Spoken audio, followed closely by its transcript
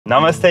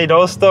Namaste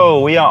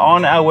dosto, we are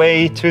on our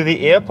way to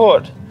the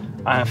airport.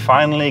 I'm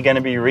finally going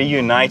to be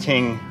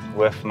reuniting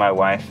with my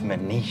wife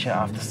Manisha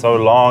after so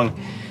long.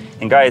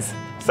 And guys,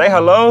 say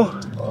hello.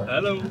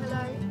 Hello.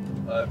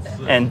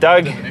 And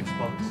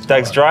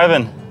Doug's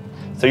driving.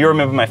 So you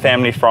remember my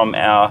family from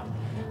our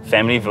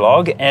family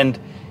vlog, and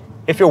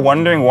if you're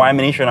wondering why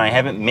Manisha and I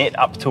haven't met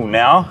up till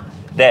now,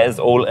 that is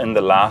all in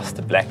the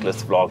last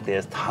Blacklist vlog.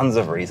 There's tons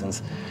of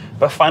reasons.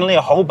 But finally,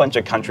 a whole bunch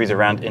of countries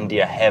around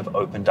India have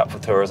opened up for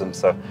tourism,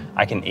 so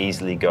I can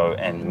easily go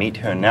and meet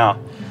her now.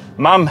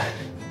 Mum,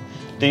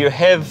 do you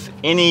have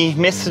any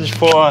message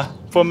for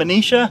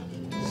Manisha?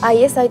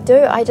 Yes, I do.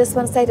 I just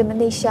want to say to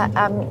Manisha,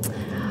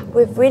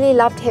 we've really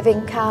loved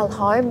having Karl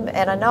home,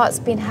 and I know it's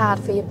been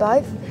hard for you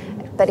both,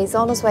 but he's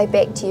on his way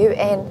back to you,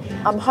 and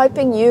I'm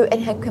hoping you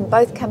and him can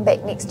both come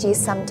back next year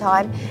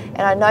sometime,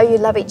 and I know you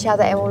love each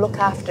other and will look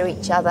after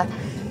each other.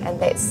 And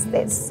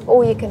that's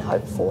all you can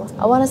hope for.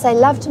 I want to say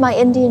love to my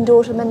Indian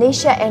daughter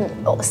Manisha, and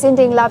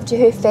sending love to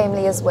her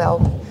family as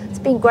well. It's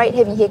been great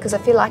having you here because I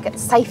feel like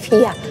it's safe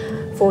here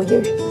for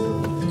you.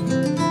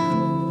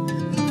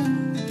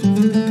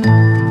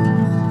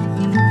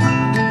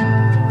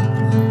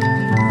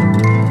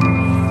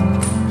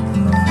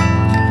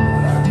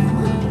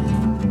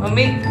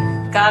 Mummy,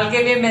 काल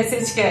के लिए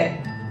message क्या है?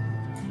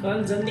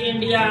 कल जल्दी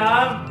India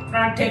आ,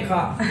 पराठे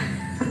खा।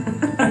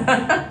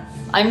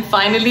 I'm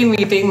finally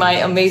meeting my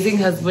amazing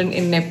husband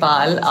in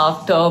Nepal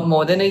after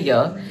more than a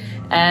year,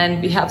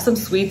 and we have some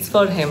sweets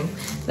for him.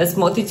 There's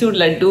motichur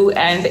laddu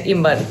and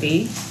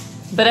imrati.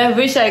 But I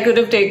wish I could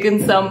have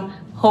taken some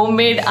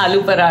homemade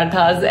aloo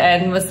parathas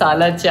and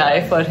masala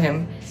chai for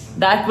him.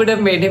 That would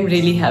have made him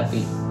really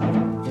happy.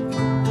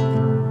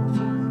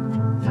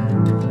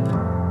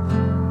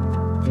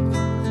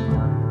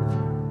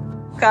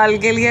 काल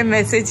के लिए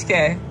message क्या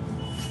है?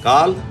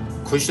 काल,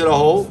 खुश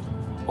रहो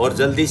और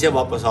जल्दी से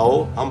वापस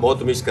आओ, हम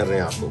बहुत मिस कर रहे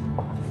हैं आपको।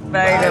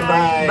 Bye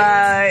bye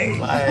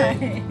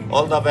bye,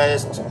 all the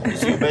best,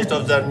 wish you best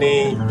of journey.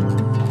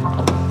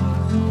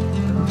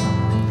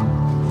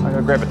 I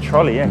gotta grab a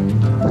trolley, yeah.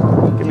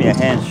 Give me a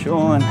hand,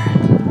 Sean.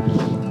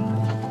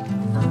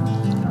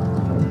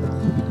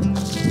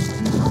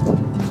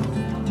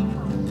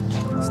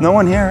 There's no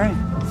one here, eh?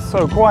 It's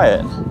so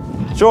quiet.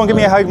 Sean, give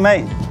me a hug,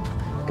 mate.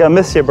 Gonna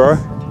miss you, bro.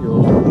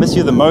 Miss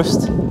you the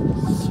most.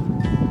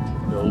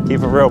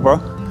 Keep it real, bro.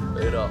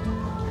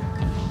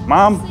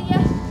 Mom,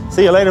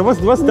 see you later. What's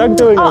Doug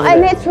doing over there?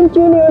 And that's from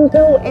Julia and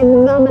Bill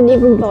and Mum and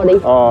everybody.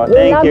 Oh, we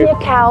thank love you. you,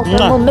 Karl. And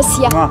we'll miss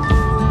you.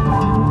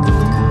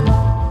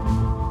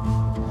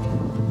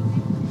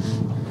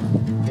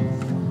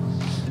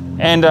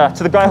 And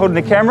to the guy holding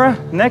the camera,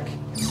 Nick,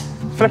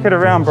 flick it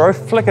around, bro.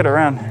 Flick it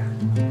around.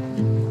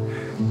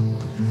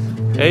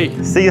 Hey.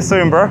 See you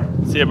soon, bro.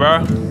 See you,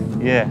 bro.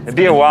 Yeah, it'll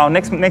be a while.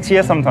 Next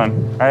year sometime.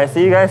 All right,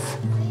 see you guys.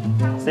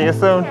 See you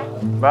soon.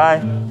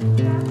 Bye.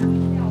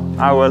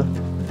 I will.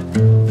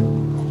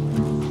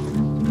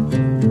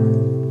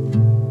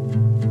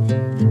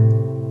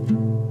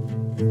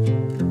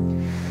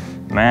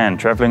 Man,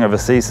 traveling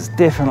overseas has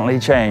definitely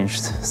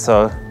changed.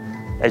 So,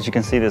 as you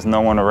can see, there's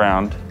no one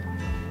around.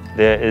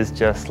 There is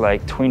just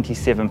like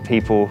 27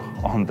 people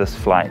on this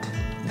flight.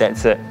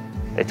 That's it.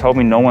 They told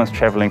me no one's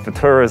traveling for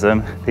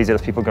tourism. These are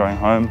just people going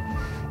home.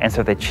 And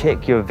so they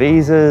check your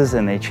visas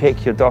and they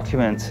check your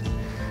documents.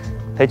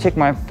 They checked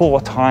mine 4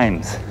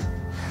 times.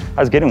 I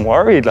was getting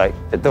worried, like,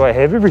 do I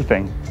have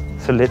everything?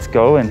 So let's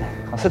go, and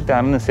I'll sit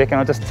down in a second.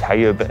 I'll just tell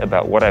you a bit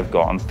about what I've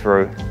gone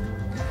through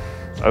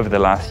over the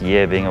last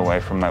year being away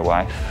from my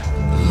wife.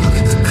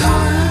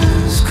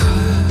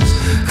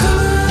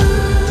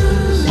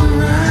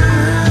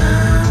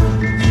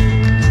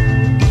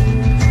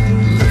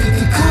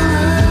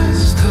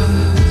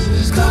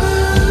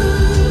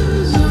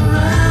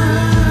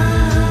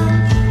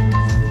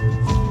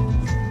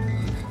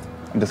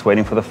 I'm just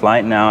waiting for the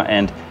flight now,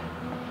 and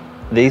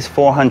these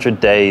 400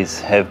 days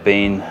have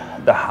been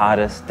the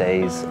hardest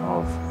days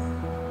of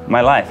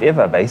my life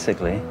ever,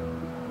 basically.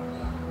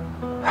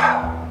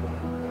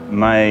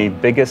 My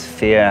biggest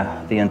fear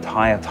the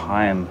entire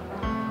time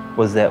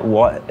was that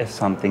what if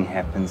something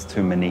happens to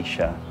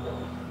Manisha?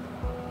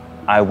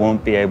 I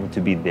won't be able to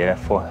be there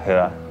for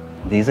her.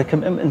 These are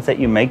commitments that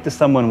you make to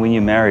someone when you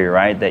marry,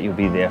 right? That you'll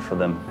be there for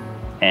them.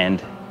 And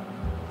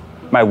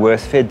my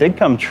worst fear did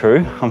come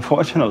true,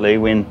 unfortunately,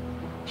 when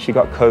she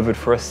got COVID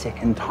for a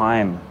second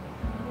time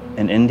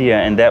in India,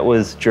 and that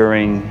was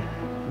during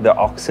the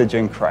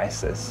oxygen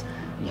crisis.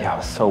 Yeah, I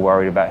was so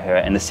worried about her.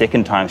 And the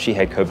second time she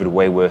had COVID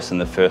way worse than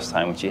the first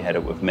time when she had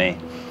it with me.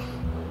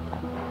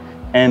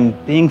 And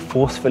being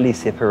forcefully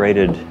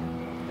separated,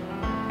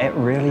 it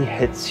really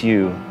hits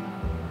you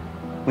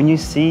when you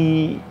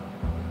see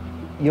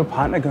your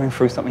partner going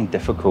through something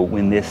difficult,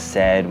 when they're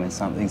sad, when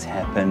something's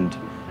happened,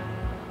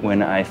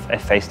 when I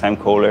FaceTime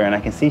call her and I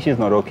can see she's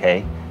not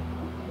okay.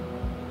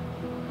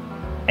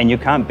 And you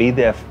can't be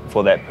there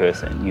for that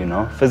person, you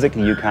know?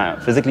 Physically, you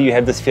can't. Physically, you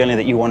have this feeling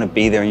that you want to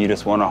be there and you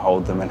just want to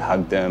hold them and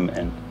hug them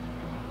and,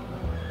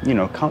 you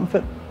know,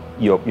 comfort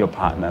your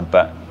partner.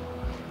 But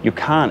You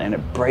can't, and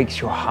it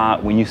breaks your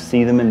heart when you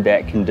see them in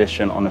that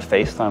condition on a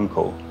FaceTime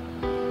call.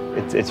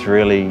 It's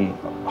really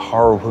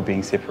horrible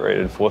being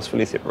separated,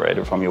 forcefully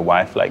separated from your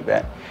wife like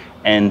that.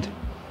 And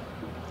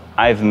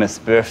I've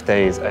missed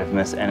birthdays, I've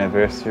missed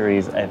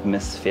anniversaries, I've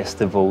missed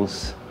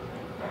festivals.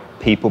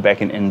 People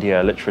back in India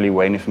are literally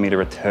waiting for me to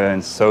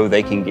return so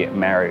they can get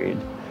married.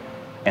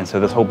 And so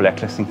this whole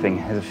blacklisting thing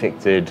has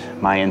affected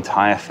my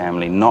entire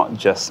family, not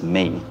just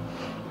me.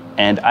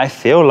 And I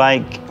feel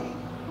like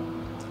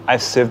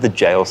I've served the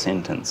jail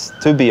sentence,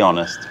 to be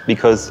honest,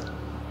 because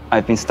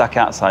I've been stuck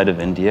outside of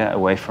India,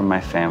 away from my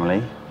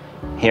family.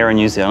 Here in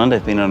New Zealand,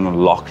 I've been on a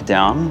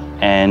lockdown,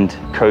 and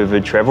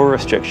COVID travel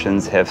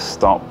restrictions have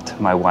stopped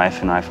my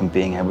wife and I from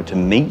being able to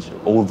meet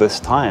all this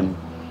time.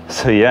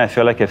 So yeah, I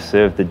feel like I've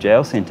served the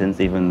jail sentence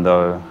even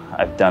though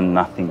I've done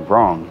nothing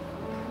wrong.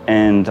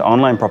 And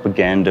online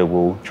propaganda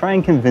will try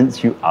and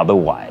convince you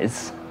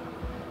otherwise.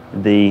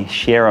 The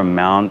sheer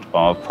amount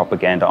of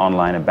propaganda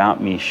online about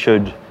me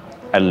should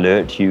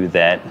alert you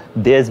that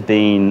there's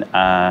been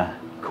a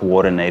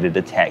coordinated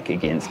attack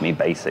against me,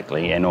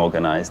 basically, an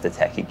organized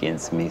attack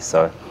against me.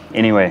 So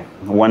anyway,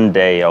 one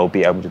day I'll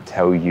be able to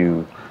tell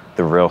you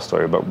the real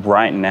story, but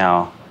right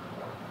now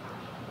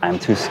I'm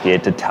too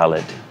scared to tell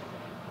it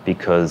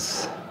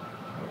because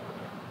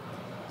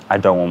I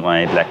don't want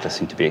my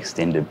blacklisting to be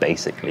extended,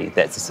 basically.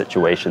 That's the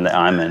situation that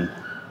I'm in.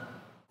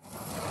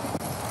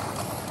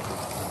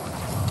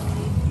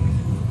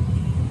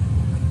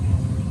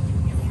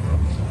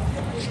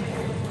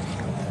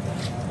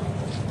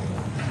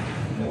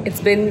 It's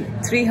been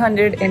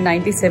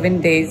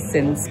 397 days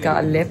since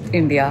Karl left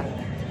India.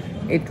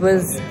 It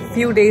was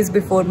few days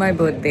before my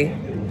birthday,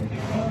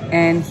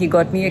 and he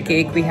got me a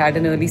cake. We had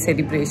an early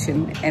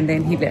celebration, and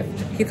then he left.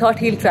 He thought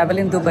he'll travel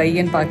in Dubai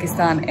and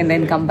Pakistan and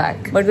then come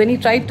back. But when he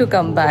tried to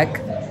come back,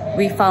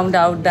 we found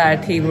out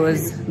that he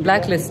was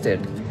blacklisted.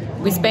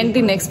 We spent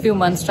the next few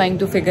months trying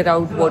to figure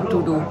out what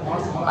to do.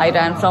 I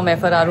ran from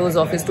FRRO's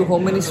office to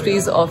Home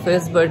Ministry's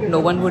office, but no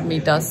one would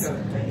meet us.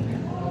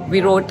 We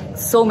wrote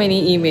so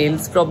many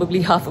emails,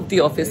 probably half of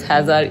the office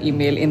has our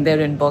email in their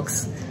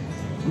inbox,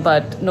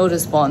 but no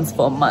response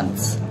for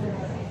months.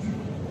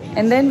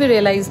 And then we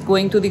realized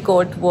going to the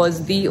court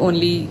was the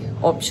only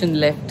option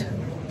left.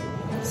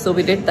 So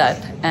we did that,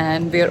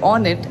 and we're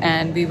on it,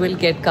 and we will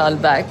get Karl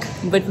back.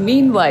 But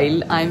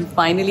meanwhile, I'm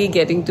finally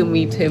getting to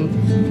meet him.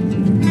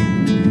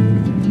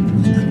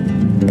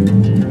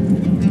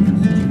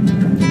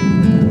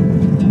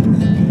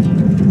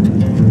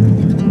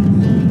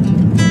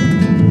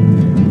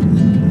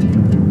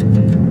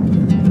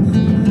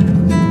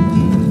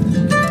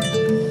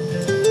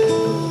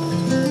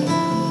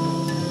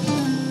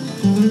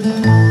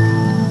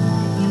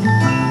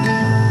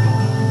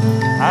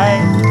 Hi,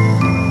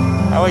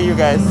 how are you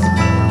guys?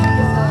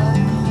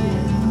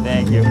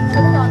 Thank you.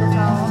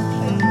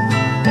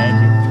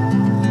 Thank you.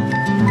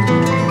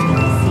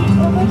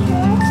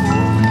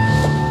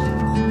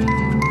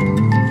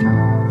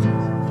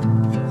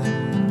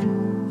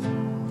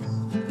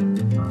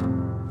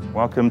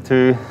 Welcome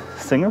to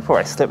Singapore.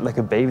 I slept like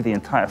a baby the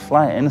entire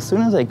flight, and as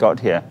soon as I got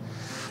here,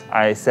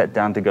 I sat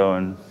down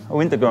to I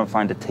went to go and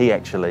find a tea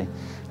actually.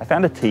 I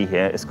found a tea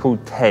here, it's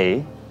called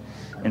Teh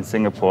in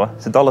Singapore.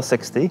 It's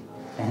 $1.60.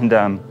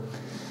 And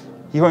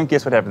you won't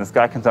guess what happened. This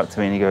guy comes up to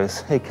me and he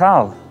goes, "Hey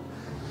Karl,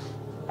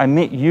 I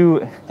met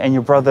you and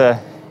your brother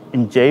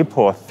in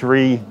Jaipur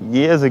 3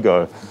 years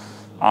ago."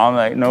 I'm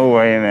like, "No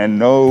way, man,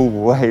 no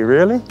way,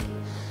 really?"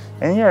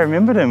 And yeah, I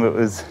remembered him. It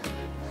was,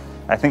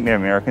 I think they're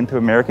American, two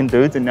American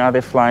dudes, and now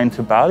they're flying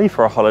to Bali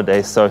for a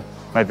holiday. So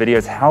my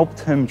videos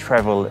helped him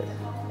travel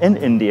in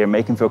India,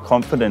 make him feel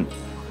confident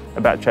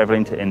about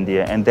traveling to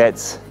India. And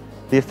that's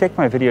the effect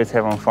my videos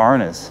have on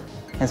foreigners.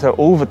 And so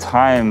all the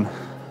time,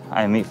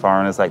 I meet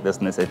foreigners like this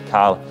and they say,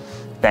 "Karl,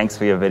 thanks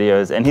for your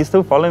videos." And he's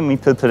still following me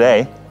till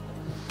today.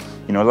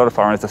 You know, a lot of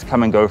foreigners just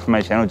come and go from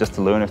my channel just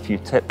to learn a few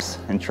tips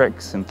and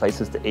tricks and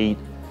places to eat.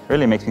 It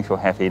really makes me feel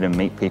happy to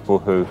meet people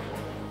who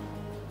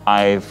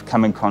I've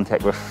come in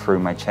contact with through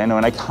my channel.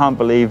 And I can't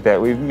believe that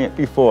we've met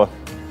before.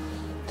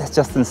 That's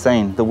just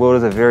insane. The world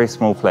is a very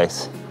small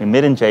place. We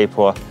met in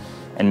Jaipur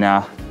and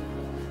now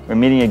we're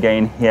meeting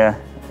again here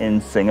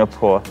in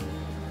Singapore.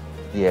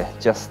 Yeah,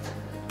 just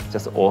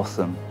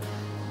awesome.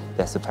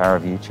 That's the power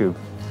of YouTube.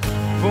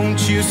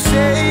 Won't you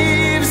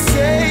save,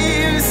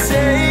 save,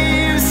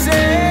 save,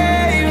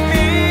 save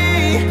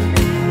me?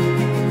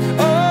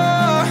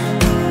 Oh,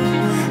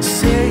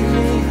 save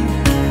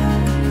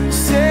me,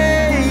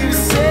 save,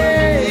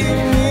 save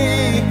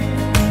me.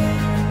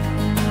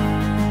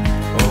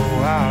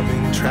 Oh, I've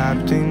been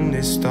trapped in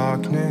this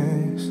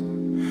darkness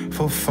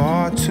for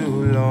far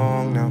too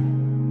long now.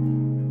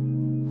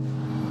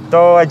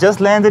 So I just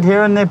landed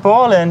here in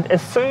Nepal, and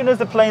as soon as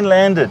the plane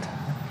landed,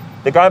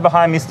 the guy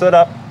behind me stood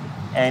up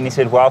and he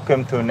said,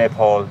 "Welcome to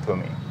Nepal," to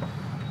me.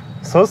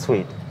 So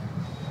sweet.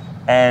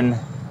 And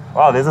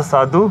wow, there's a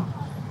sadhu.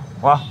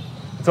 Wow,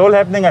 it's all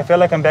happening. I feel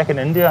like I'm back in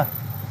India.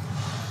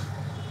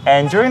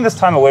 And during this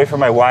time away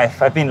from my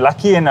wife, I've been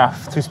lucky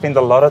enough to spend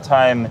a lot of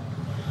time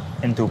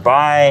in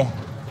Dubai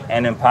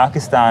and in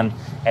Pakistan.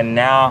 And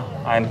now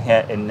I'm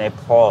here in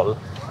Nepal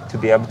to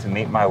be able to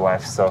meet my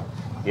wife. So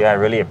yeah, I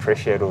really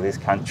appreciate all these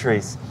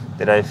countries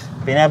that I've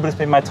been able to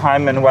spend my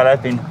time in while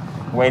I've been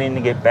waiting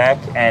to get back.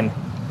 And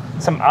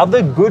some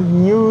other good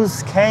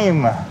news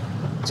came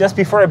just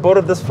before I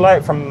boarded this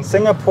flight from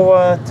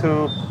Singapore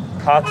to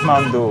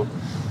Kathmandu.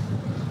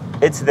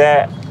 It's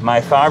that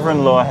my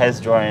father-in-law has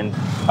joined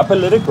a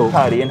political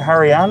party in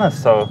Haryana.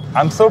 So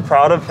I'm so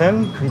proud of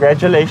him.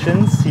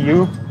 Congratulations.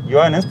 You're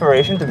an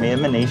inspiration to me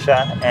and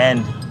Manisha,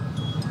 and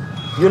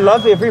you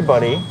love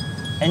everybody,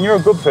 and you're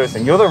a good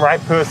person. You're the right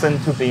person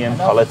to be in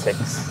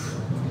politics.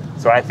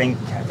 So I think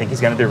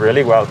he's going to do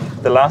really well.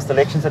 The last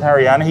elections in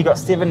Haryana, he got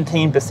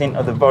 17%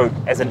 of the vote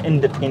as an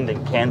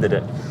independent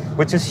candidate,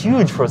 which is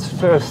huge for his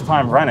first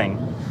time running.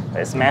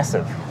 It's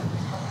massive.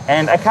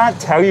 And I can't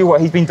tell you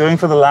what he's been doing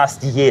for the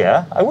last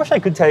year. I wish I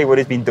could tell you what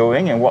he's been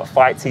doing and what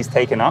fights he's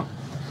taken up.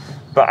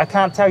 But I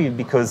can't tell you,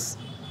 because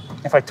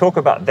if I talk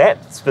about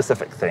that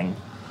specific thing,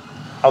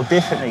 I'll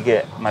definitely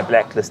get my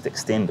blacklist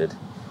extended.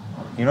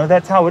 You know,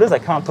 that's how it is. I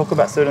can't talk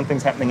about certain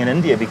things happening in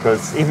India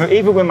because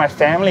even when my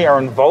family are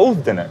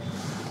involved in it,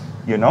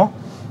 you know,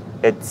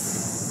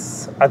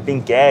 I've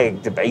been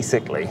gagged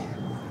basically.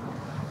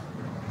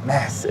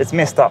 It's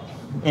messed up.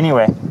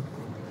 Anyway,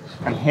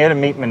 I'm here to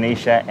meet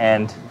Manisha,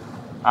 and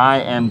I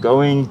am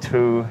going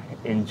to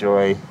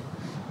enjoy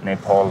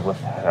Nepal with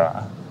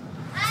her.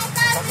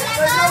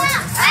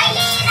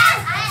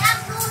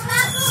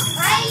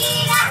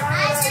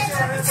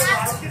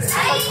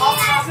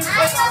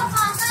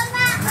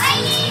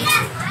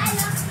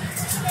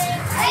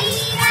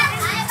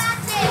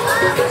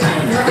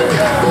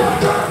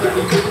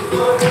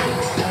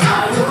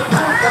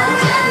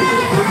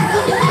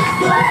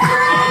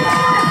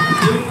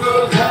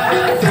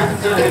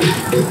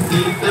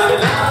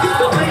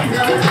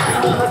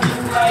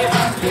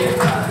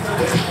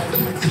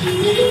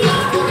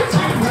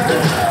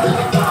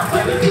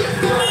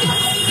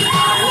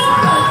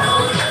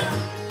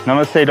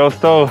 Namaste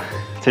dosto.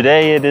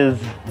 Today it is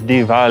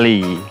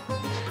Diwali.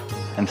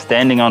 I'm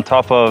standing on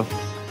top of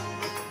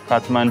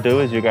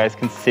Kathmandu, as you guys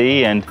can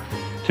see, and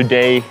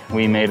today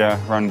we made a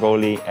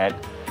rangoli at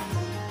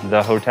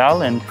the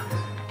hotel, and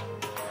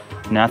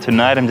now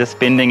tonight I'm just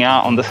spending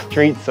out on the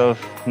streets of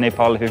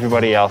Nepal with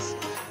everybody else,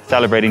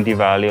 celebrating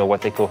Diwali, or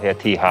what they call here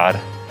Tihar.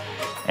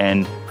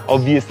 And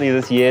obviously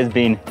this year has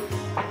been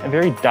a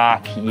very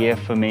dark year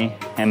for me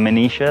and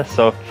Manisha,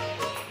 so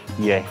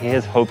yeah,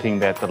 here's hoping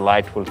that the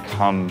light will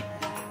come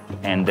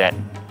and that,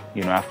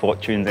 you know, our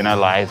fortunes and our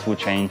lives will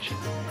change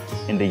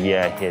in the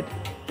year ahead.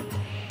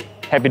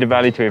 Happy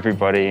Diwali to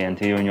everybody, and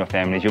to you and your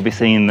families. You'll be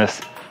seeing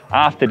this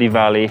after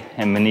Diwali,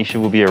 and Manisha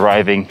will be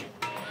arriving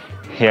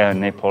here in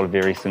Nepal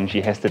very soon.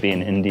 She has to be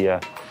in India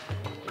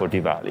for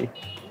Diwali.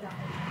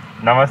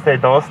 Namaste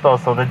dosto.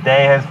 So the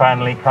day has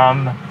finally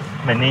come.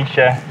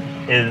 Manisha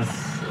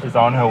is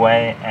on her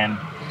way, and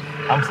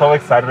I'm so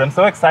excited.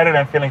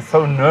 I'm feeling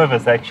so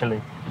nervous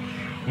actually.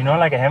 You know,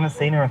 like I haven't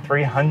seen her in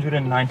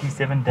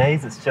 397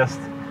 days. It's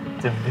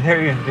a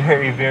very,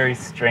 very, very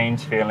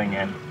strange feeling.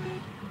 And,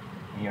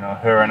 you know,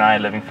 her and I are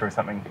living through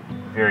something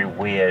very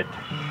weird.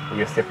 We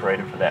were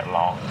separated for that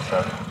long.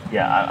 So,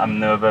 yeah, I'm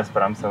nervous,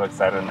 but I'm so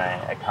excited, and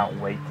I can't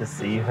wait to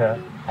see her.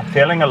 I'm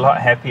feeling a lot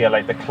happier.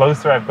 Like, the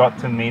closer I've got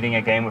to meeting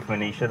again with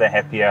Manisha, the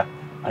happier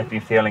I've been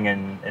feeling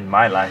in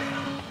my life.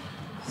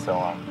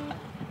 So,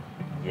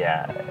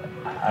 yeah,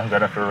 I'm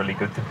going to feel really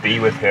good to be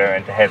with her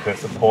and to have her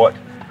support.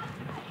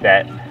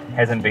 That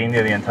hasn't been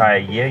there the entire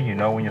year. You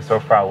know, when you're so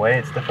far away,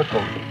 it's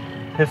difficult.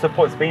 Her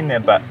support's been there,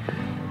 but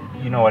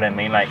you know what I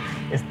mean. Like,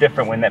 it's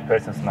different when that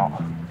person's not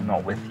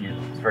with you.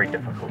 It's very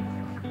difficult.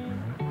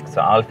 So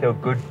I'll feel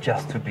good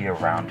just to be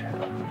around her,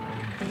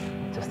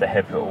 just to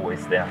have her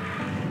always there.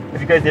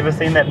 Have you guys ever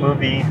seen that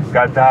movie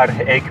Gadar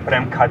Ek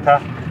Prem Katha?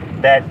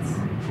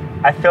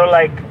 I feel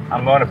like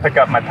I'm going to pick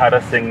up my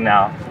Tata Singh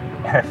now,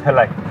 and I feel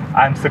like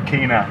I'm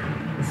Sakina,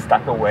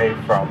 stuck away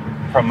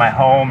from my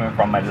home and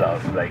from my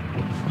love. Like,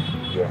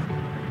 yeah,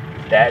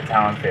 that's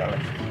how I'm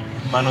feeling.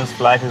 Manu's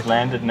flight has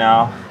landed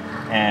now,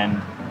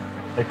 and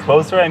the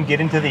closer I'm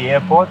getting to the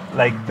airport,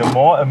 like, the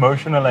more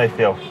emotional I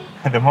feel,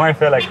 the more I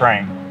feel like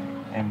crying.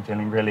 I'm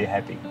feeling really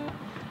happy.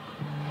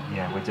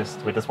 Yeah, we're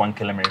just 1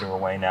 kilometer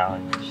away now,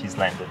 and she's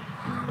landed.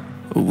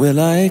 Will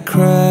I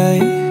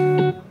cry?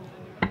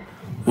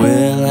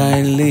 Will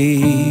I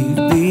leave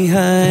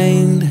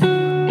behind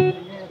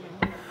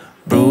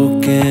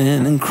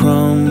broken and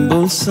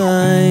crumbled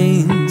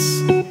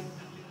signs,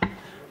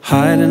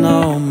 hiding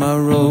all my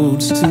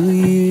roads to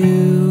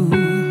you?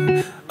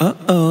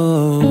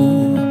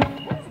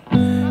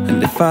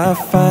 And if I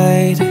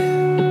fight,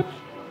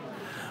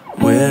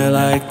 will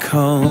I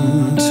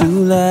come to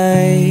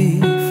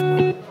life,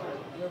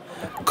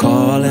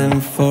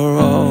 calling for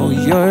all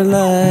your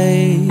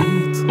light,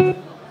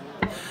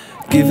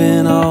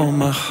 giving all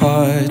my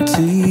heart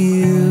to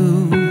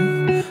you?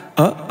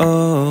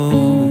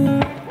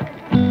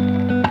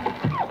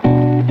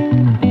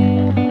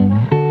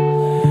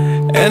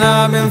 And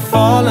I've been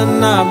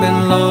falling, I've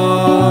been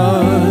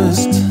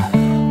lost,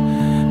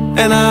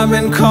 and I've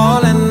been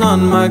calling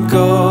on my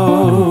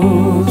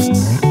ghost.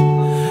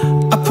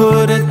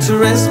 put it to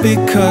rest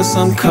because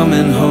I'm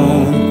coming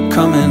home,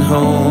 coming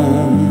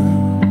home.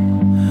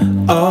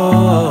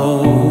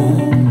 Oh,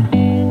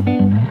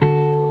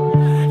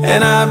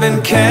 and I've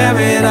been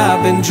carried,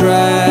 I've been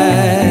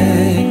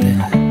dragged,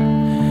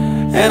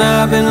 and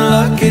I've been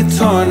lucky,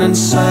 torn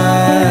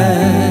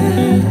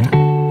inside.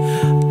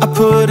 I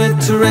put it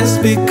to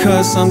rest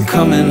because I'm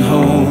coming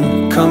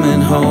home,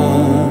 coming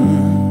home.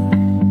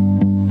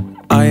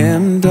 I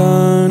am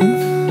done.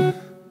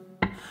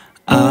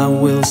 I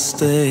will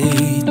stay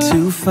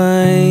to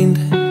find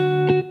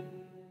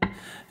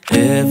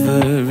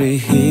every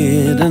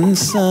hidden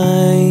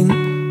sign,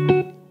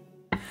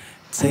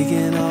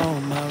 taking all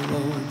my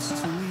roads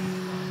to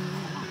you.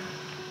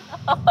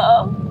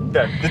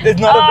 It's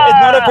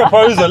not a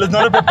proposal. It's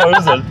not a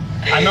proposal.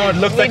 I know it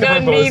looks like a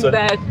proposal. We don't need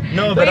that.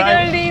 No, but we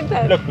don't need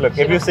that. Look.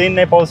 Have you seen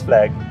Nepal's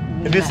flag?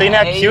 Have you seen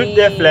how cute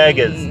their flag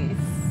is?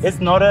 It's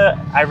not a...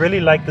 I really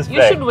like this flag.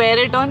 You should wear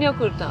it on your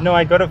kurta. No,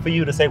 I got it for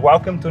you to say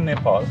welcome to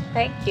Nepal.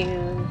 Thank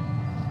you.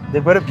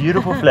 They've got a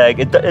beautiful flag.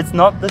 It's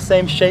not the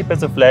same shape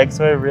as a flag,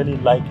 so I really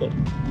like it.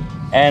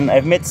 And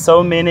I've met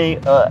so many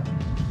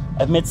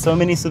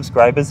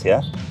subscribers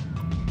here.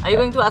 Are you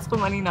going to ask for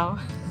money now?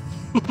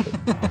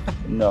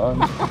 No,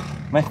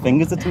 my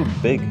fingers are too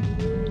big.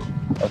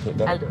 Okay,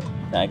 got I'll it. do it.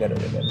 No, I got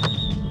it.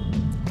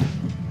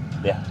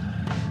 Yeah.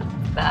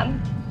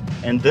 Done.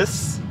 And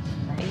this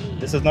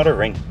is not a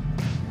ring.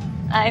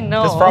 I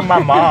know. It's from my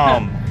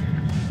mom.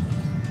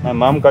 My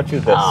mom got you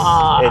this.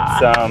 Aww.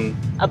 It's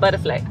a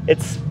butterfly.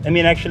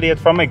 Actually,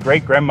 it's from my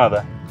great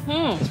grandmother.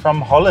 It's from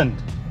Holland,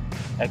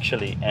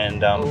 actually,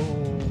 and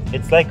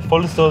it's like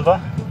full silver,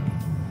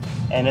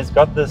 and it's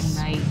got this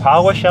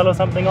power shell or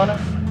something on it.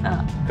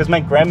 Because my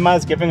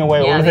grandma's giving away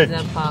all her. These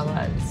are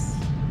powers.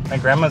 My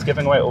grandma's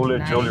giving away all her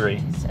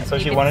jewelry, so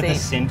she wanted to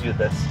send you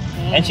this,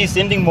 and she's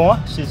sending more.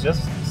 She's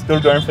just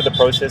still going through the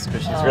process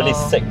because she's really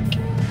sick.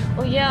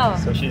 Oh yeah.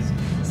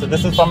 So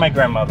this is from my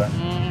grandmother.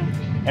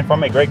 And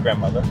from my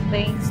great-grandmother.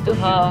 Thanks to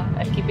her.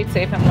 I'll keep it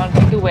safe. I'm not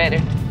going to wear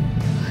it.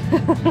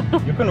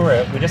 You can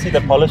wear it. We just need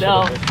to polish it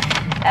a bit.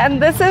 And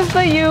this is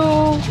for you.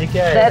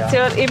 Yeah, That's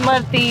your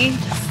Imarti.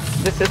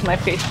 This is my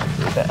fish.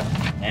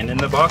 And in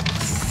the box,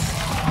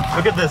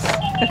 look at this.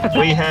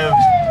 We have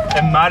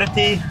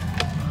Imarti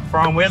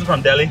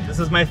from Delhi. This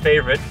is my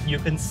favorite. You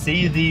can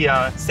see the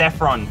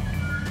saffron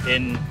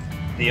in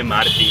the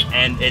Imarti.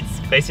 And it's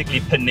basically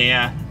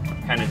paneer,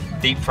 kind of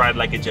deep fried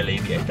like a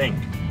jalebi, I think.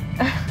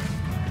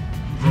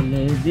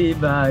 Jalebi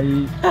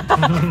bhai.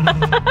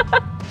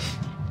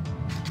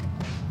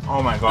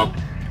 Oh my god,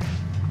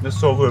 this is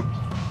so good.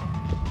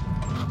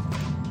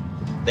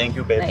 Thank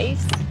you, babe.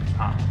 Nice.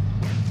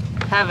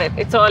 Have it.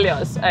 It's all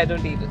yours. I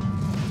don't need it.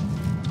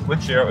 We'll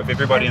share it with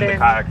everybody in the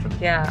car, actually.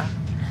 Yeah.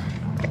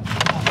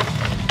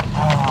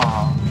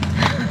 Oh.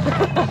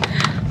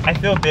 I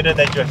feel better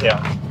that you're here.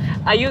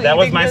 Are you? That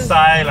was my this?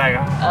 sigh, like.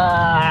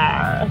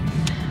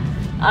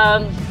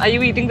 Are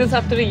you eating this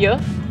after a year?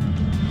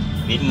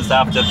 Eaten this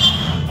after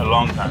a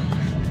long time.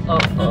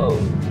 Oh.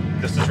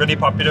 This is really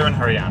popular in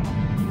Haryana.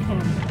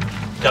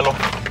 Chalo,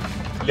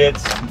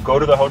 let's go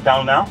to the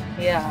hotel now.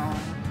 Yeah.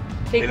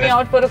 Take me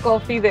out for a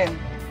coffee then.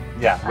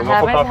 Yeah, I we'll go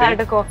for haven't coffee. had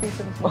a coffee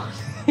since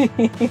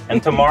morning.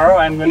 And tomorrow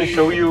I'm going to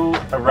show you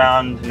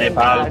around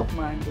Nepal.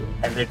 Kathmandu.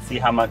 And let's see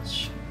how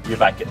much you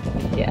like it.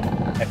 Yeah.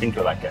 I think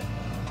you'll like it.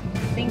 I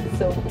think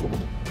so.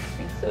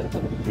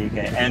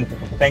 Okay, and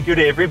thank you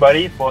to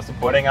everybody for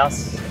supporting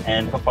us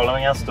and for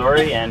following our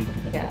story and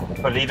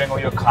for leaving all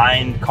your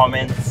kind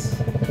comments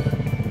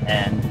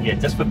and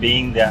just for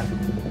being there.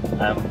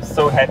 I'm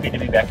so happy to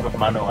be back with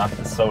Manu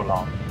after so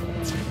long.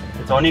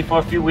 It's only for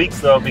a few weeks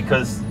though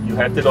because you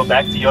have to go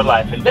back to your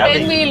life in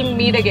Delhi. But then we'll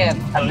meet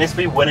again. Unless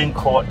we win in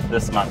court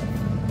this month.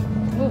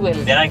 We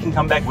will. Then I can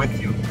come back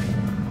with you